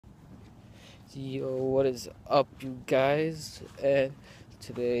Yo, what is up, you guys? And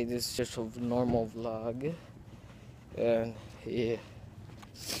today this is just a normal vlog, and yeah.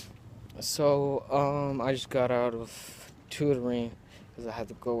 So I just got out of tutoring because I had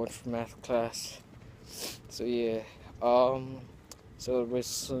to go in for math class. So yeah, so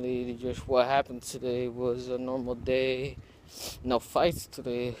recently, just what happened today was a normal day. No fights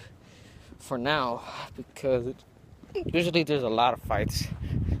today, for now, because usually there's a lot of fights,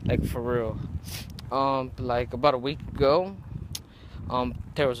 like for real. Like about a week ago,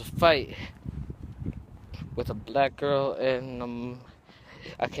 there was a fight with a black girl, and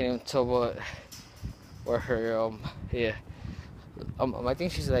I can't even tell what her yeah, I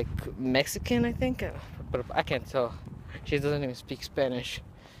think she's like Mexican, I think, but I can't tell. She doesn't even speak Spanish.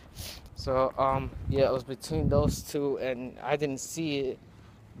 So yeah, it was between those two, and I didn't see it,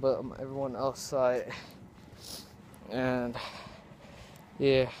 but everyone else saw it, and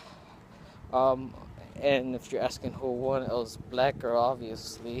yeah, um, and if you're asking who won, it was black girl,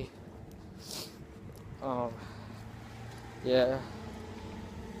 obviously. Um, yeah,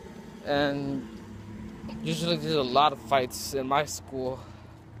 and usually there's a lot of fights in my school.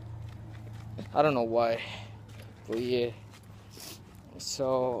 I don't know why, but yeah.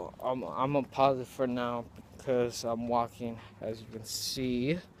 So I'm a positive for now because I'm walking, as you can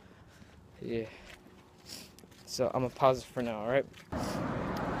see. Yeah. So I'm a positive for now, alright?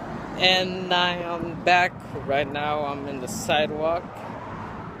 And I am back. Right now I'm in the sidewalk,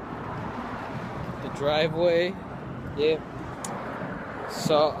 the driveway. Yeah.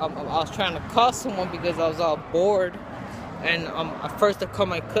 So I was trying to call someone because I was all bored. And at first I called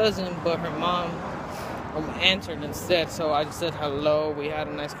my cousin, but her mom answered instead. So I just said hello. We had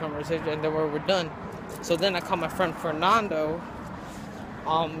a nice conversation, and then we were done. So then I called my friend Fernando,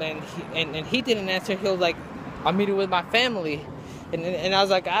 and he didn't answer. He was like, "I'm meeting with my family," and I was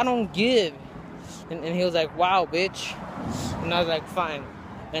like, "I don't give," and he was like, "Wow, bitch," and I was like, "Fine,"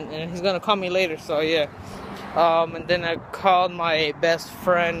 and he's gonna call me later. So yeah, and then I called my best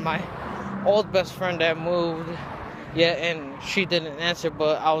friend, my old best friend that moved. Yeah, and she didn't answer,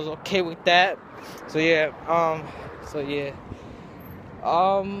 but I was okay with that. So yeah, um,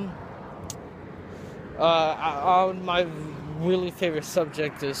 my really favorite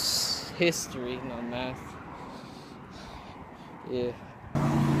subject is history, not math. Yeah.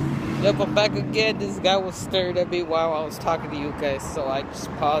 Yep, I'm back again. This guy was staring at me while I was talking to you guys, so I just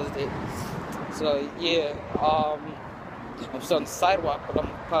paused it. So yeah, I'm still on the sidewalk, but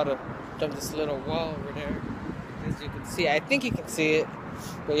I'm about to jump this little wall over there. As you can see, I think you can see it,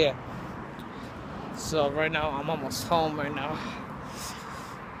 but yeah. So right now I'm almost home right now.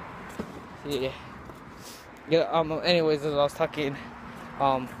 Yeah. Yeah. Anyways, as I was talking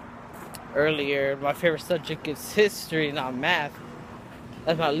earlier, my favorite subject is history, not math.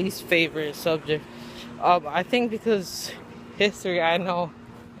 That's my least favorite subject. I think because history, I know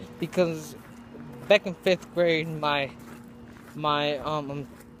because back in 5th grade, my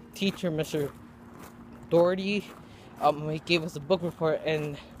teacher, Mr. Doherty, he gave us a book report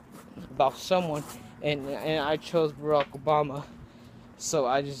and about someone, and I chose Barack Obama. So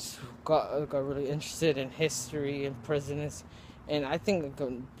I just got really interested in history and presidents, and I think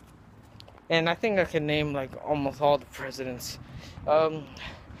I can name like almost all the presidents.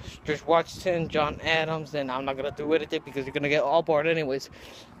 George Washington, John Adams, and I'm not gonna do it because you're gonna get all bored anyways.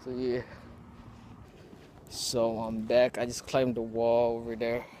 So yeah. So I'm back. I just climbed the wall over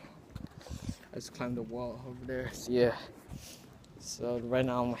there. So yeah. So right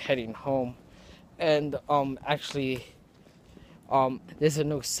now I'm heading home, and actually there's a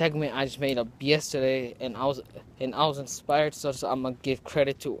new segment I just made up yesterday, and I was inspired. So I'm gonna give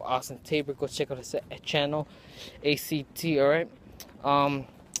credit to Austin Tabor. Go check out his channel, ACT. All right. Um,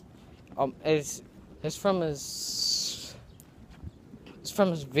 it's it's from his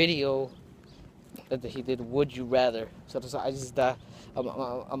video that he did. Would you rather? So I just I'm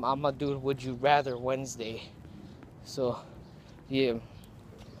gonna do Would You Rather Wednesday. So yeah.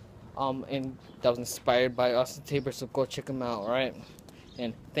 And that was inspired by Austin Tabor. So go check him out. All right.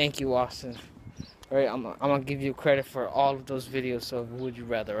 And thank you, Austin. Alright, I'm gonna give you credit for all of those videos of Would You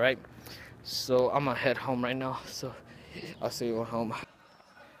Rather, right? So I'm gonna head home right now, so I'll see you at home.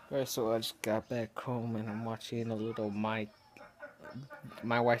 Alright, so I just got back home and I'm watching a little my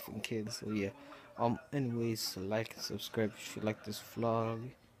wife and kids, so yeah. Anyways, like and subscribe if you like this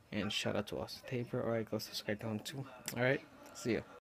vlog, and shout out to Austin Tabor. Alright, go subscribe to him too. Alright, see ya.